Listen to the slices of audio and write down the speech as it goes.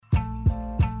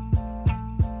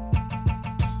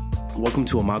Welcome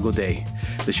to Imago Dei,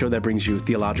 the show that brings you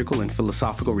theological and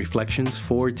philosophical reflections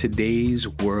for today's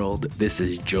world. This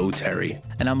is Joe Terry.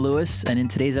 And I'm Lewis, and in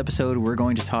today's episode, we're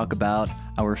going to talk about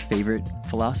our favorite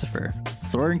philosopher,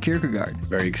 Soren Kierkegaard.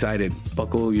 Very excited.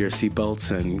 Buckle your seatbelts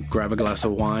and grab a glass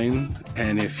of wine.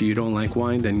 And if you don't like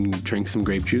wine, then drink some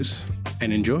grape juice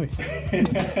and enjoy.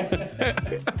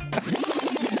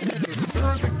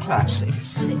 Classics.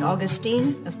 St.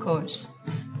 Augustine, of course.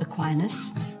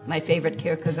 Aquinas, my favorite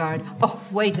Kierkegaard. Oh,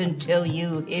 wait until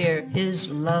you hear his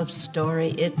love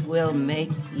story. It will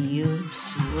make you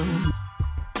swoon.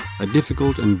 A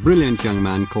difficult and brilliant young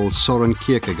man called Soren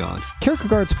Kierkegaard.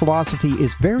 Kierkegaard's philosophy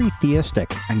is very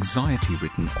theistic.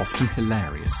 Anxiety-ridden, often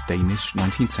hilarious Danish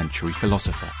 19th century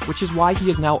philosopher. Which is why he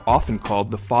is now often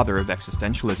called the father of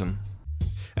existentialism.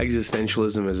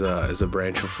 Existentialism is a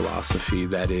branch of philosophy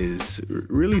that is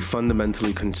really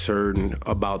fundamentally concerned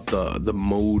about the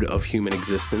mode of human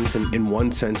existence. And in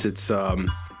one sense, it's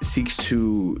seeks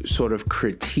to sort of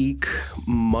critique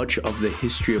much of the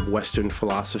history of Western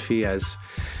philosophy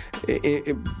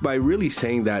by really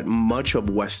saying that much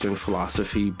of Western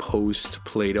philosophy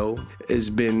post-Plato has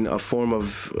been a form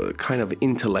of kind of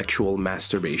intellectual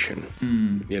masturbation.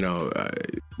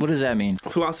 What does that mean?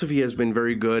 Philosophy has been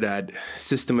very good at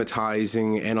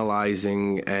systematizing,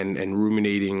 analyzing, and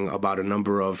ruminating about a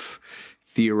number of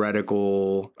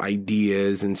theoretical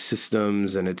ideas and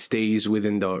systems, and it stays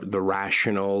within the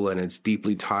rational, and it's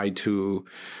deeply tied to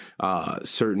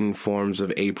certain forms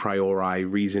of a priori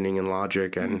reasoning and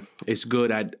logic, and it's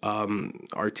good at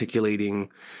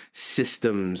articulating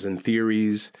systems and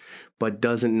theories, but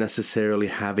doesn't necessarily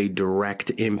have a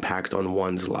direct impact on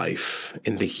one's life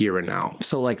in the here and now.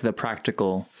 So like the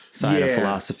practical side of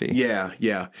philosophy.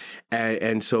 Yeah.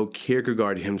 And so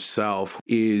Kierkegaard himself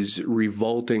is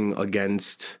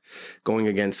going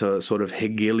against a sort of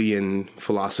Hegelian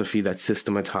philosophy that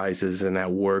systematizes and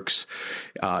that works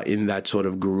in that sort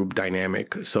of group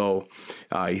dynamic. So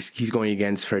he's going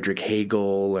against Friedrich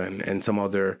Hegel and some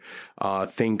other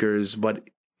thinkers, but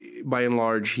by and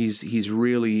large, he's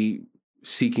really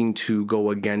seeking to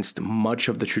go against much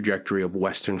of the trajectory of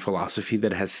Western philosophy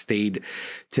that has stayed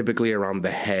typically around the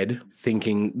head,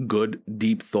 thinking good,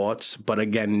 deep thoughts, but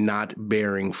again, not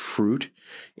bearing fruit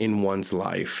in one's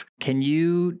life. Can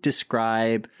you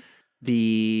describe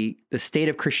the state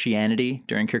of Christianity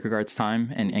during Kierkegaard's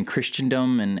time and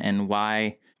Christendom and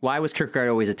why was Kierkegaard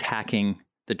always attacking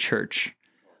the church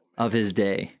of his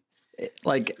day?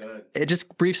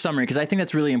 Just brief summary, because I think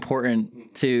that's really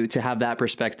important to have that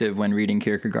perspective when reading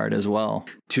Kierkegaard as well.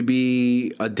 To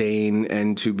be a Dane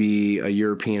and to be a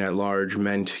European at large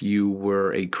meant you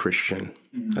were a Christian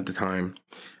at the time.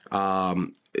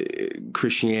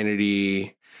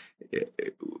 Christianity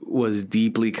was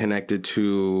deeply connected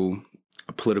to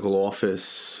a political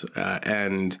office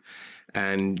and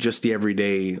just the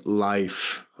everyday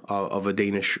life of a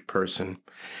Danish person.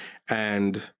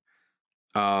 And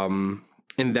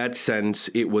in that sense,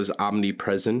 it was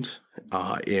omnipresent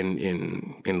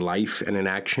in life and in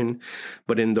action,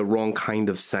 but in the wrong kind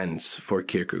of sense for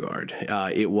Kierkegaard.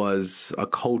 It was a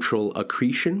cultural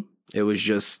accretion. It was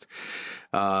just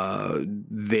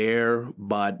there,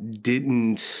 but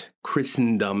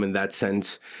Christendom in that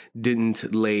sense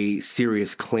didn't lay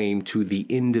serious claim to the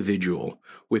individual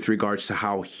with regards to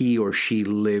how he or she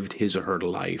lived his or her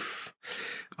life.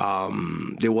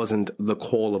 There wasn't the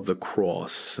call of the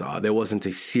cross. There wasn't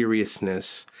a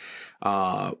seriousness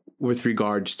with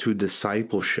regards to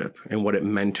discipleship and what it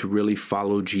meant to really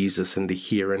follow Jesus in the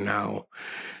here and now.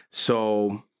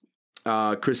 So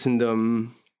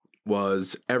Christendom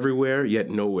was everywhere,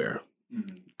 yet nowhere.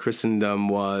 Christendom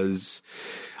was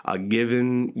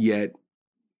given, yet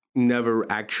never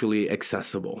actually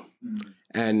accessible.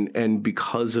 And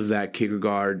because of that,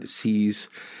 Kierkegaard sees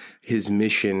his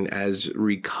mission as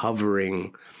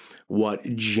recovering what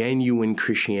genuine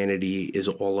Christianity is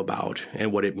all about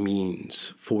and what it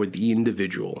means for the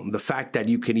individual. The fact that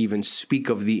you can even speak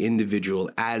of the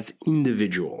individual as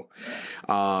individual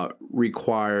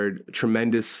required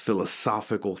tremendous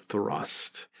philosophical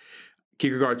thrust.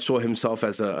 Kierkegaard saw himself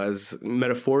as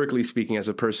metaphorically speaking, as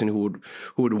a person who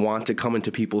would want to come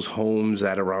into people's homes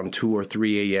at around 2 or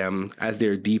 3 a.m. as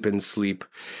they're deep in sleep,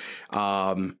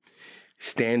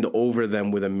 stand over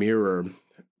them with a mirror,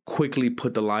 quickly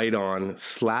put the light on,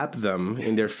 slap them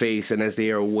in their face, and as they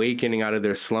are awakening out of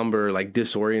their slumber, like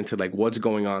disoriented, like what's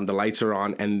going on, the lights are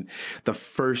on, and the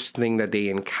first thing that they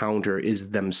encounter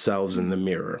is themselves in the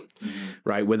mirror,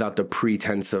 right? Without the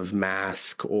pretense of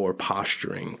mask or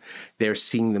posturing. They're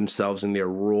seeing themselves in their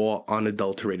raw,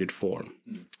 unadulterated form.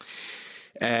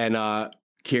 And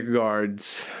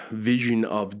Kierkegaard's vision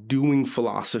of doing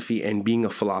philosophy and being a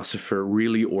philosopher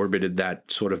really orbited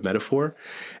that sort of metaphor.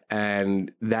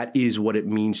 And that is what it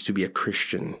means to be a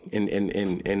Christian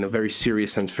in a very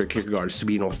serious sense for Kierkegaard, is to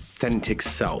be an authentic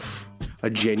self, a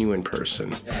genuine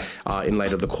person in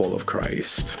light of the call of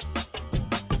Christ.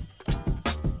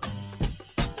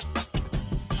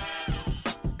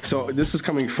 So this is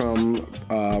coming from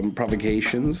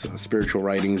Provocations, Spiritual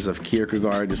Writings of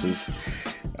Kierkegaard. This is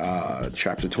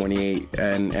chapter 28,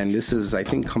 and this is, I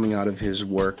think, coming out of his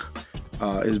book,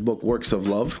 Works of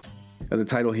Love. And the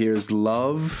title here is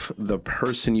Love the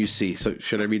Person You See. So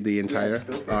should I read the entire?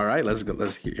 Yeah, all right, let's go.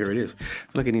 Here it is. I feel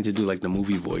like I need to do like the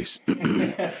movie voice.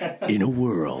 In a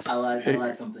world. I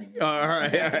like something. All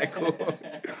right, cool.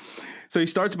 So he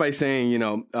starts by saying,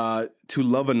 to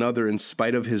love another in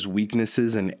spite of his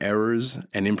weaknesses and errors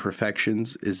and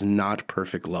imperfections is not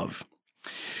perfect love.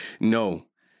 No,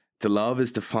 to love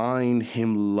is to find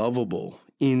him lovable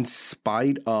in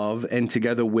spite of and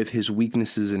together with his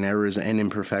weaknesses and errors and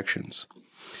imperfections.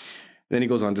 Then he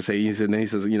goes on to say, he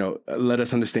says, let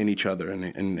us understand each other,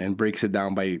 and breaks it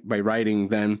down by writing,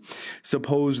 then,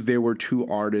 suppose there were two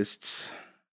artists,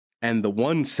 and the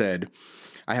one said,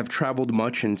 I have traveled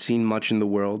much and seen much in the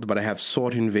world, but I have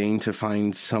sought in vain to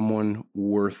find someone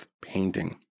worth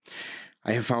painting.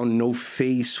 I have found no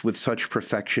face with such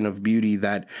perfection of beauty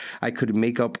that I could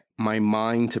make up my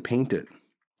mind to paint it.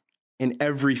 In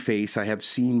every face I have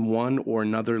seen one or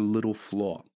another little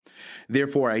flaw.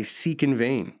 Therefore I seek in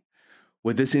vain.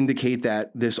 Would this indicate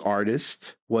that this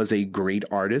artist was a great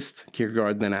artist?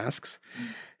 Kierkegaard then asks.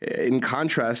 In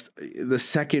contrast, the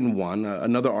second one,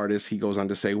 another artist, he goes on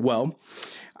to say, well,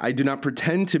 I do not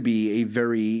pretend to be a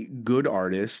very good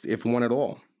artist, if one at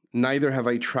all. Neither have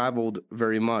I traveled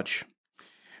very much.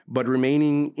 But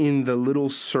remaining in the little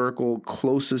circle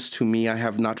closest to me, I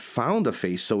have not found a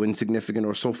face so insignificant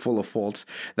or so full of faults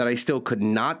that I still could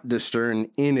not discern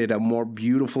in it a more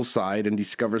beautiful side and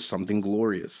discover something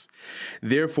glorious.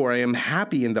 Therefore, I am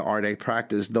happy in the art I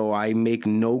practice, though I make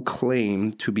no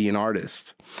claim to be an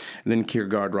artist. And then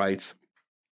Kierkegaard writes,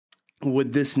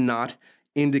 would this not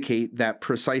indicate that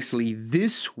precisely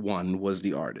this one was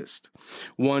the artist,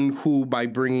 one who, by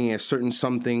bringing a certain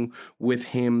something with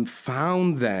him,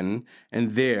 found then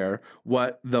and there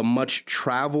what the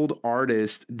much-traveled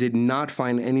artist did not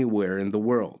find anywhere in the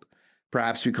world,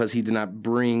 perhaps because he did not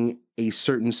bring a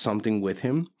certain something with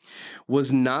him?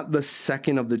 Was not the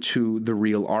second of the two the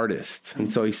real artist?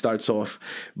 And so he starts off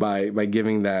by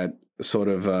giving that sort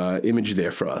of image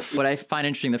there for us. What I find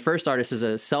interesting, the first artist is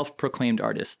a self-proclaimed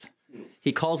artist.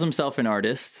 He calls himself an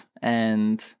artist,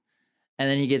 and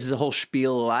then he gives a whole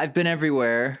spiel. I've been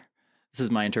everywhere. This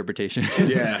is my interpretation.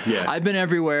 Yeah. I've been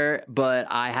everywhere, but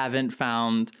I haven't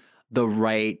found the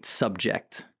right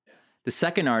subject. The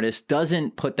second artist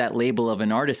doesn't put that label of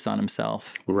an artist on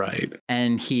himself. Right.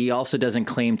 And he also doesn't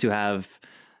claim to have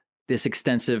this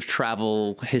extensive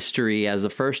travel history as the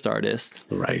first artist.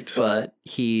 Right. But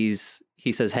he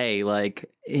says, hey, like,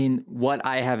 in what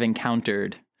I have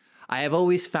encountered, I have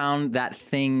always found that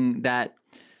thing, that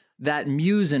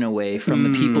muse in a way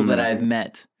from the people that I've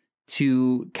met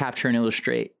to capture and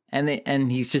illustrate.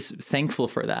 And he's just thankful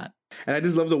for that. And I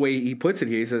just love the way he puts it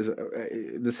here. He says,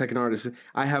 the second artist,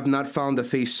 I have not found a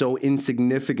face so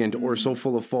insignificant or so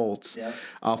full of faults,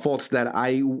 faults that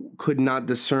I could not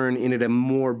discern in it a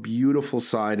more beautiful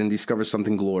side and discover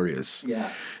something glorious.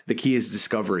 Yeah. The key is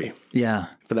discovery. Yeah.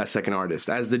 For that second artist,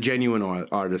 as the genuine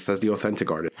artist, as the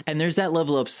authentic artist. And there's that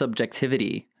level of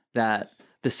subjectivity that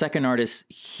the second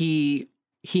artist, he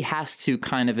has to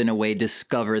kind of, in a way,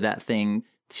 discover that thing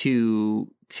to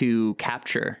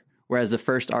capture. Whereas the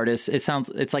first artist,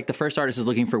 it's like the first artist is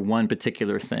looking for one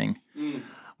particular thing.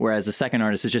 Whereas the second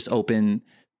artist is just open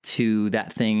to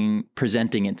that thing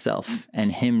presenting itself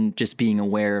and him just being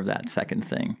aware of that second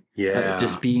thing. Yeah.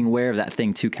 Just being aware of that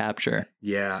thing to capture.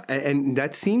 Yeah. And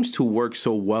that seems to work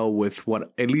so well with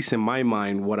what, at least in my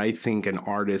mind, what I think an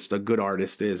artist, a good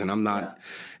artist is. And I'm not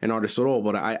an artist at all,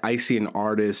 but I see an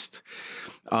artist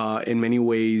in many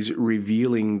ways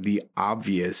revealing the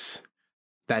obvious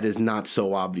that is not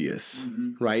so obvious,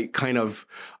 right? Kind of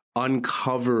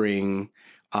uncovering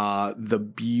the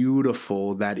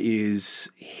beautiful that is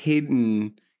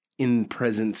hidden in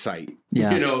present sight.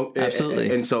 Yeah,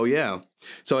 absolutely. And so, yeah.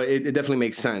 So it definitely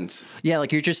makes sense. Yeah,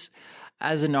 like you're just,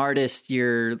 as an artist,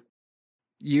 you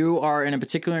are in a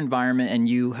particular environment and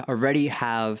you already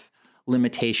have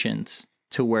limitations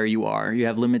to where you are. You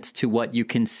have limits to what you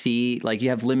can see, like you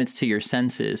have limits to your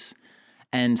senses.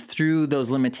 And through those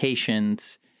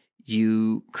limitations,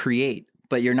 you create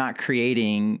but you're not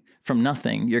creating from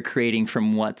nothing. You're creating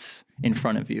from what's in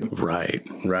front of you. Right.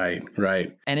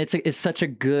 And it's such a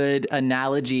good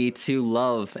analogy to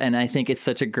love. And I think it's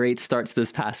such a great start to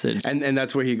this passage. And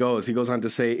that's where he goes. He goes on to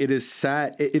say, it is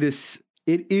sad. It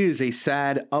is a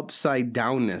sad upside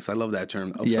downness. I love that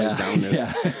term, upside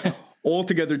downness. Yeah.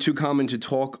 Altogether too common to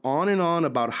talk on and on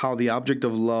about how the object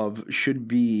of love should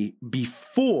be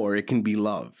before it can be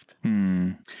loved.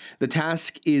 The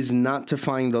task is not to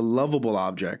find the lovable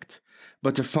object,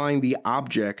 but to find the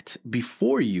object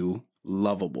before you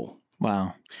lovable.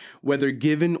 Wow. Whether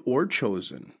given or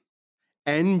chosen.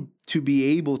 And to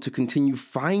be able to continue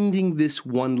finding this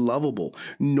one lovable,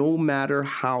 no matter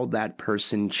how that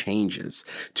person changes.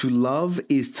 To love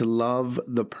is to love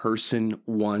the person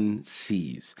one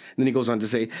sees. And then he goes on to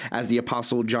say, as the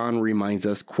Apostle John reminds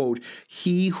us, quote,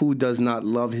 he who does not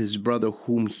love his brother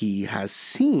whom he has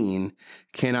seen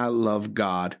cannot love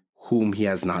God whom he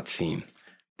has not seen.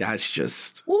 That's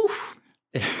just... Oof.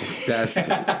 That's,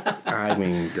 I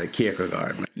mean, the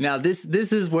Kierkegaard. Man. Now, this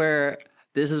is where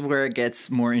it gets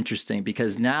more interesting,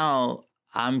 because now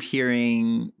I'm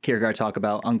hearing Kierkegaard talk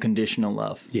about unconditional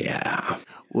love. Yeah.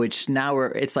 Which now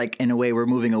it's like, in a way, we're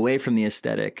moving away from the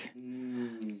aesthetic.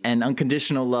 And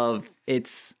unconditional love,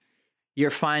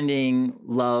 you're finding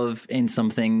love in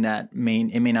something that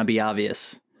it may not be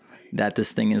obvious that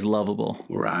this thing is lovable.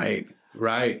 Right.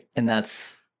 And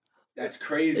that's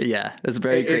crazy. Yeah, that's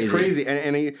very crazy. It's crazy.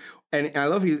 And I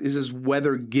love he says,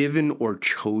 whether given or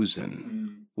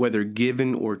chosen. Whether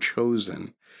given or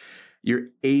chosen, you're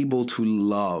able to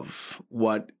love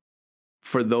what,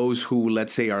 for those who,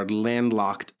 let's say, are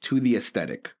landlocked to the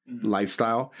aesthetic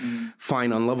lifestyle,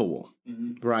 find unlovable,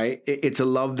 right? It's a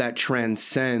love that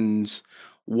transcends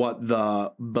what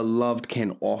the beloved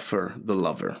can offer the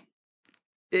lover.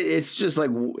 It's just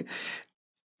like,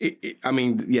 I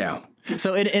mean, yeah.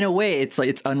 So in a way, it's like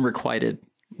it's unrequited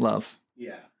love.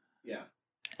 Yeah.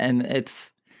 And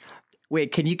it's...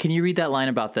 Wait, can you read that line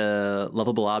about the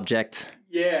lovable object?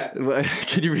 Yeah.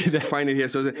 Can you read that? Find it here.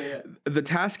 So the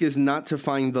task is not to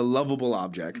find the lovable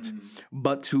object,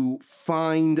 but to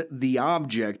find the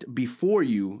object before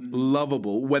you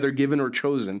lovable, whether given or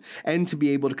chosen, and to be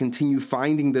able to continue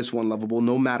finding this one lovable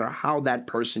no matter how that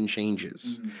person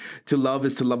changes. To love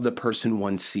is to love the person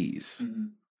one sees.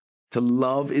 To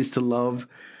love is to love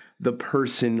the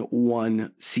person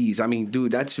one sees. I mean,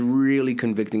 dude, that's really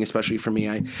convicting, especially for me.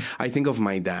 I think of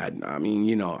my dad. I mean,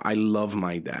 you know, I love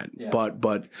my dad,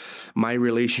 but my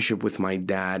relationship with my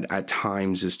dad at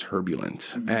times is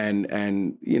turbulent,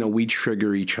 and you know, we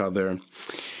trigger each other.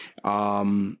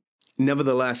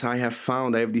 Nevertheless, I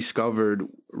have discovered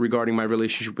regarding my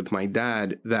relationship with my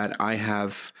dad that I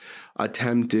have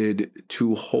attempted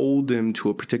to hold him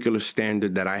to a particular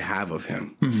standard that I have of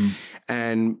him.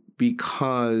 And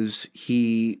because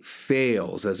he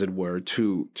fails, as it were,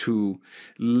 to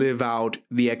live out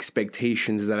the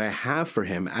expectations that I have for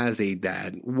him as a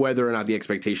dad, whether or not the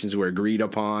expectations were agreed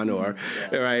upon or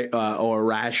or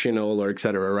rational or et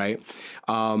cetera, right?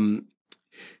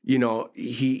 You know,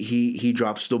 he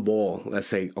drops the ball, let's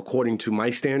say, according to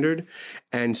my standard.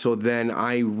 And so then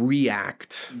I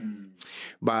react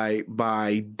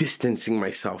by distancing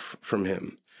myself from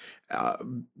him.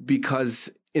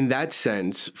 Because in that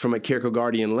sense, from a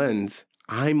Kierkegaardian lens,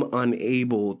 I'm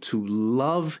unable to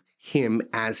love him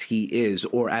as he is,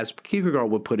 or as Kierkegaard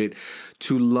would put it,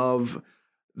 to love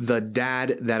the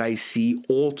dad that I see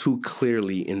all too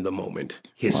clearly in the moment,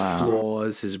 his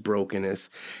flaws, his brokenness.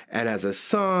 And as a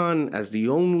son, as the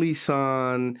only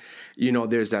son, you know,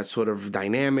 there's that sort of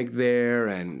dynamic there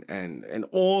and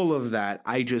all of that.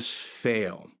 I just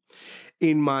fail.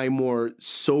 In my more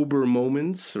sober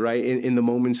moments, right? In the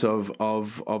moments of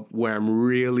where I'm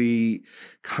really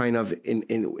kind of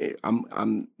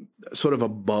I'm sort of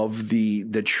above the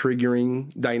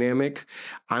triggering dynamic,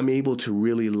 I'm able to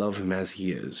really love him as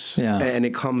he is. Yeah. And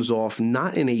it comes off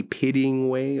not in a pitying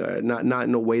way, not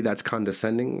in a way that's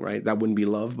condescending, right? That wouldn't be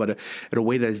love, but in a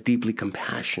way that is deeply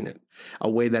compassionate, a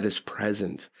way that is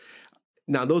present.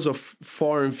 Now, those are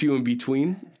far and few in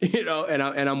between, you know, and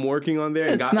I'm working on there.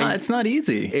 It's not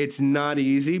easy. It's not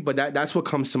easy, but that's what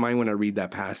comes to mind when I read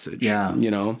that passage. Yeah. You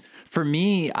know, for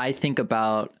me, I think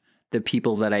about the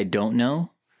people that I don't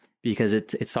know, because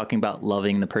it's talking about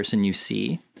loving the person you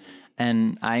see.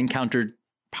 And I encountered,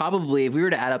 probably, if we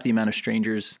were to add up the amount of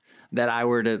strangers that I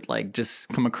were to like just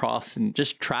come across and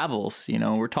just travels, you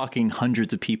know, we're talking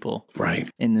hundreds of people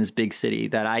in this big city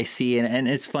that I see. And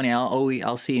it's funny,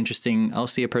 I'll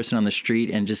see a person on the street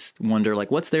and just wonder like,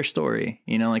 what's their story?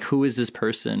 You know, like, who is this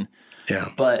person? Yeah.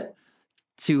 But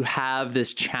to have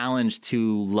this challenge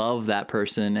to love that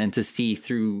person and to see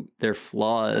through their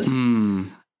flaws.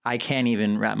 I can't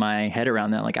even wrap my head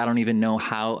around that. Like, I don't even know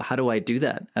how do I do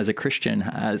that as a Christian,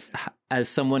 as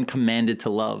someone commanded to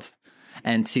love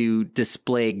and to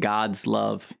display God's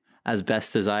love as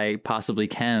best as I possibly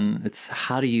can. It's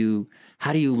how do you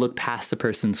look past a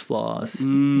person's flaws? You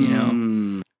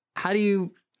know, how do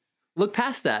you look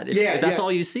past that if that's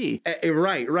all you see?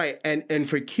 Right. And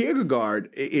for Kierkegaard,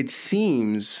 it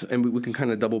seems, and we can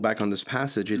kind of double back on this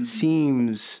passage, it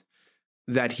seems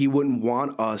that he wouldn't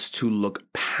want us to look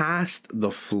past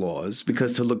the flaws,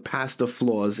 because to look past the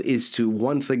flaws is to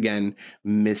once again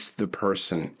miss the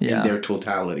person in their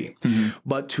totality.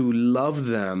 But to love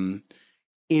them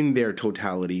in their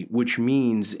totality, which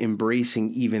means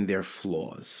embracing even their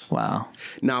flaws. Wow.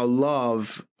 Now,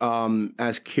 love,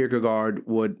 as Kierkegaard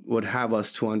would have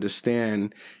us to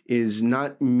understand, is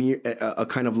not a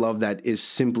kind of love that is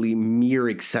simply mere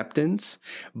acceptance,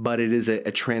 but it is a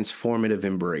transformative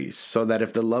embrace. So that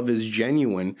if the love is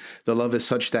genuine, the love is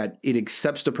such that it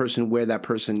accepts the person where that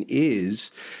person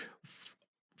is,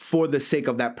 for the sake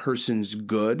of that person's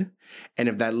good, and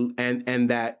if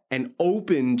that and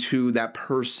open to that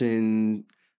person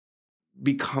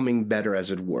becoming better,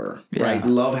 as it were. Right?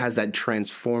 Love has that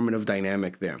transformative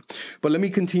dynamic there. But let me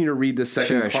continue to read the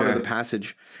second part of the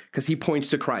passage, because he points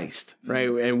to Christ, right?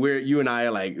 And you and I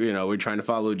are like, we're trying to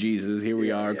follow Jesus. Here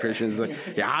we are, Christians.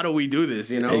 Like, how do we do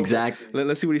this? Exactly.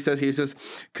 Let's see what he says here. He says,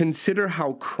 "Consider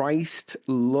how Christ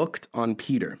looked on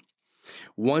Peter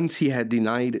once he had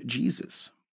denied Jesus.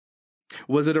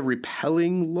 Was it a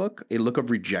repelling look, a look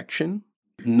of rejection?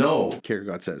 No,"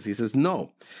 Kierkegaard says. He says,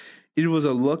 "No. It was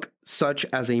a look such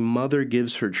as a mother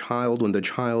gives her child when the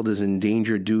child is in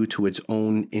danger due to its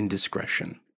own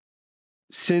indiscretion.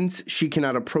 Since she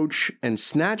cannot approach and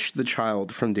snatch the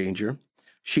child from danger,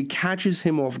 she catches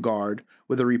him off guard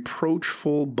with a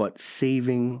reproachful but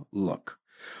saving look.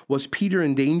 Was Peter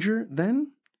in danger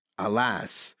then?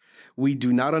 Alas, we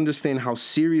do not understand how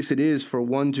serious it is for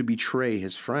one to betray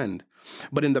his friend.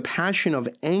 But in the passion of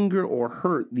anger or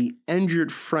hurt, the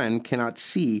injured friend cannot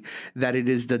see that it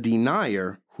is the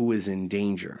denier who is in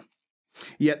danger.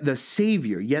 Yet the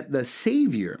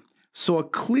Savior saw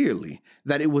clearly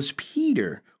that it was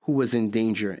Peter who was in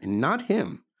danger and not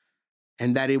him,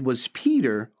 and that it was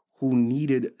Peter who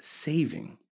needed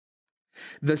saving.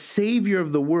 The Savior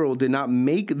of the world did not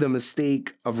make the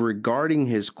mistake of regarding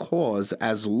his cause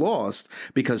as lost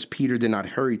because Peter did not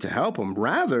hurry to help him.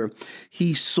 Rather,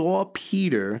 he saw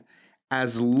Peter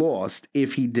as lost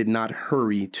if he did not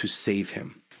hurry to save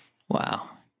him." Wow.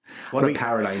 What a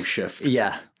paradigm shift.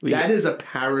 Yeah. That is a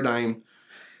paradigm.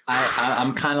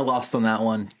 I'm kind of lost on that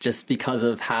one just because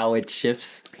of how it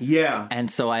shifts. Yeah. And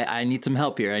so I need some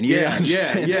help here. I need to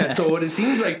understand that. So what it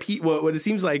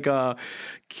seems like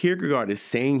Kierkegaard is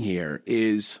saying here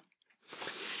is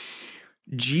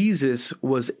Jesus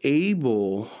was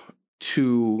able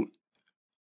to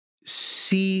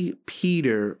see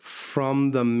Peter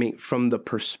from the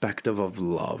perspective of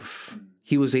love.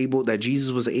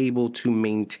 Jesus was able to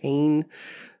maintain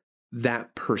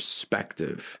that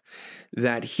perspective,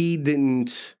 that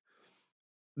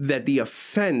the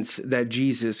offense that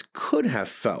Jesus could have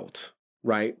felt,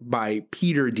 right, by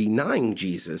Peter denying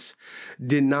Jesus,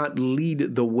 did not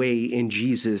lead the way in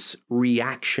Jesus'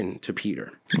 reaction to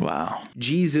Peter. Wow.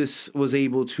 Jesus was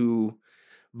able to,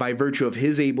 by virtue of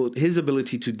his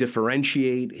ability to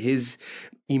differentiate, his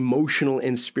emotional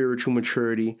and spiritual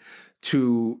maturity,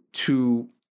 to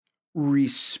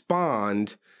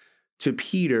respond to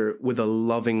Peter with a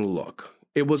loving look.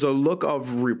 It was a look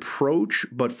of reproach,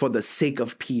 but for the sake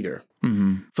of Peter,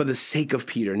 for the sake of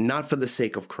Peter, not for the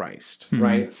sake of Christ,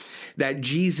 right? That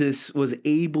Jesus was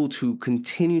able to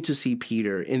continue to see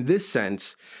Peter, in this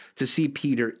sense, to see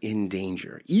Peter in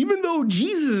danger. Even though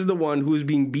Jesus is the one who was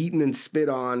being beaten and spit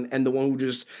on, and the one who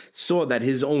just saw that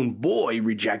his own boy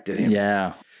rejected him.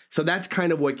 Yeah. So that's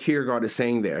kind of what Kierkegaard is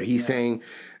saying there. He's saying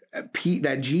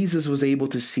that Jesus was able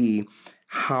to see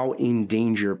how in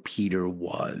danger Peter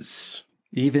was.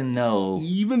 Even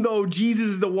though Jesus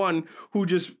is the one who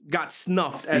just got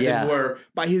snuffed, as it were,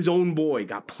 by his own boy,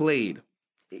 got played.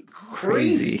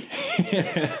 Crazy.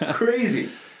 Crazy.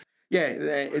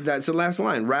 Yeah, that's the last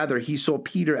line. Rather, he saw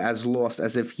Peter as lost,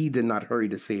 as if he did not hurry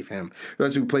to save him.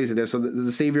 That's who plays it there. So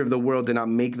the Savior of the world did not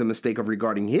make the mistake of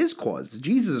regarding his cause,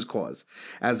 Jesus' cause,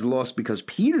 as lost because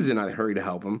Peter did not hurry to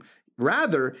help him.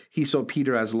 Rather, he saw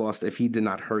Peter as lost if he did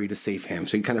not hurry to save him.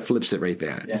 So he kind of flips it right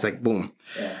there. Yeah. It's like, boom.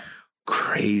 Yeah.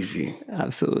 Crazy.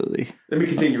 Absolutely. Let me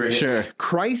continue right here. Sure.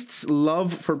 Christ's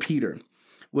love for Peter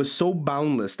was so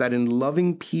boundless that in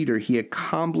loving Peter, he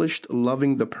accomplished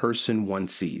loving the person one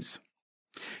sees.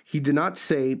 He did not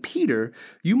say, Peter,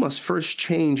 you must first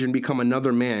change and become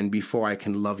another man before I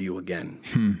can love you again.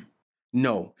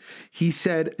 No, he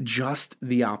said just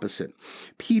the opposite.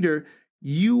 Peter,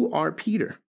 you are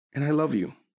Peter, and I love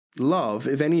you. Love,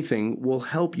 if anything, will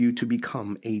help you to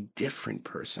become a different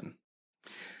person.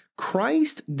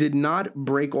 Christ did not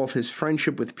break off his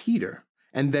friendship with Peter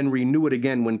and then renew it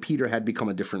again when Peter had become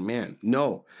a different man.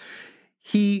 No,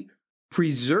 he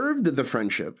preserved the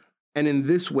friendship and in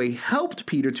this way helped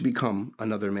Peter to become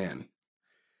another man.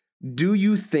 Do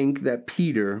you think that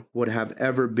Peter would have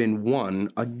ever been one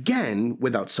again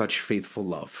without such faithful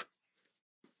love?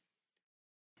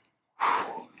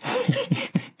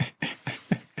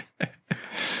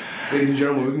 Ladies and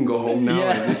gentlemen, we can go home now.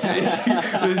 Yeah. That's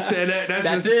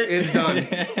it. It's done.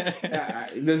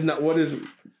 There's not. What is?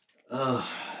 I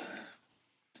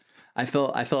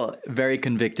felt very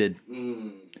convicted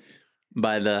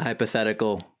by the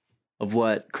hypothetical of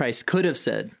what Christ could have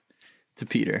said to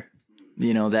Peter.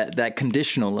 You know, that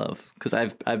conditional love, because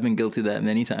I've been guilty of that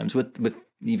many times with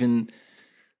even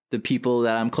the people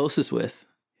that I'm closest with.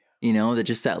 You know, that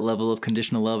just that level of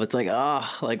conditional love. It's like,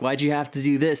 like why'd you have to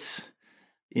do this?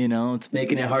 You know, it's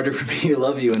making it harder for me to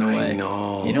love you in a way. I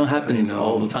know. You know, it happens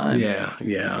all the time. Yeah.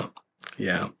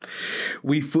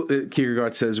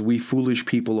 Kierkegaard says, we foolish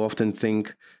people often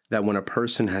think that when a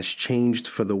person has changed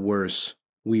for the worse,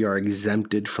 we are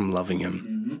exempted from loving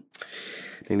him.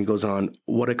 And he goes on,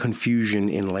 what a confusion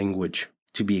in language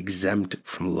to be exempt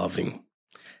from loving,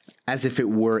 as if it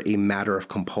were a matter of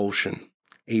compulsion,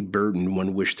 a burden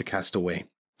one wished to cast away.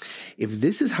 If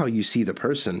this is how you see the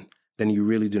person, then you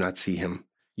really do not see him.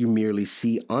 You merely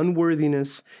see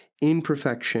unworthiness,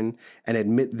 imperfection, and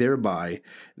admit thereby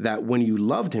that when you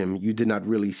loved him, you did not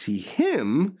really see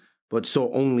him, but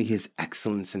saw only his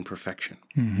excellence and perfection.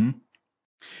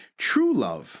 True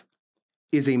love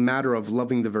is a matter of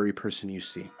loving the very person you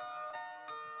see.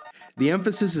 The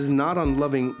emphasis is not on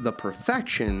loving the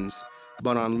perfections,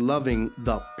 but on loving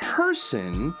the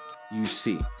person you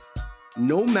see,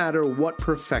 no matter what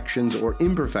perfections or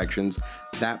imperfections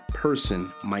that person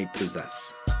might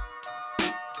possess.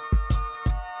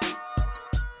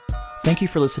 Thank you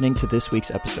for listening to this week's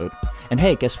episode. And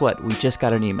hey, guess what? We just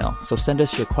got an email. So send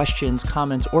us your questions,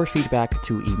 comments, or feedback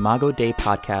to imagodei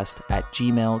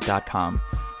podcast@gmail.com.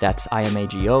 That's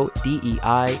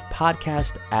IMAGODEI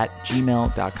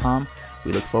podcast@gmail.com.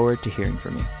 We look forward to hearing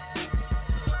from you.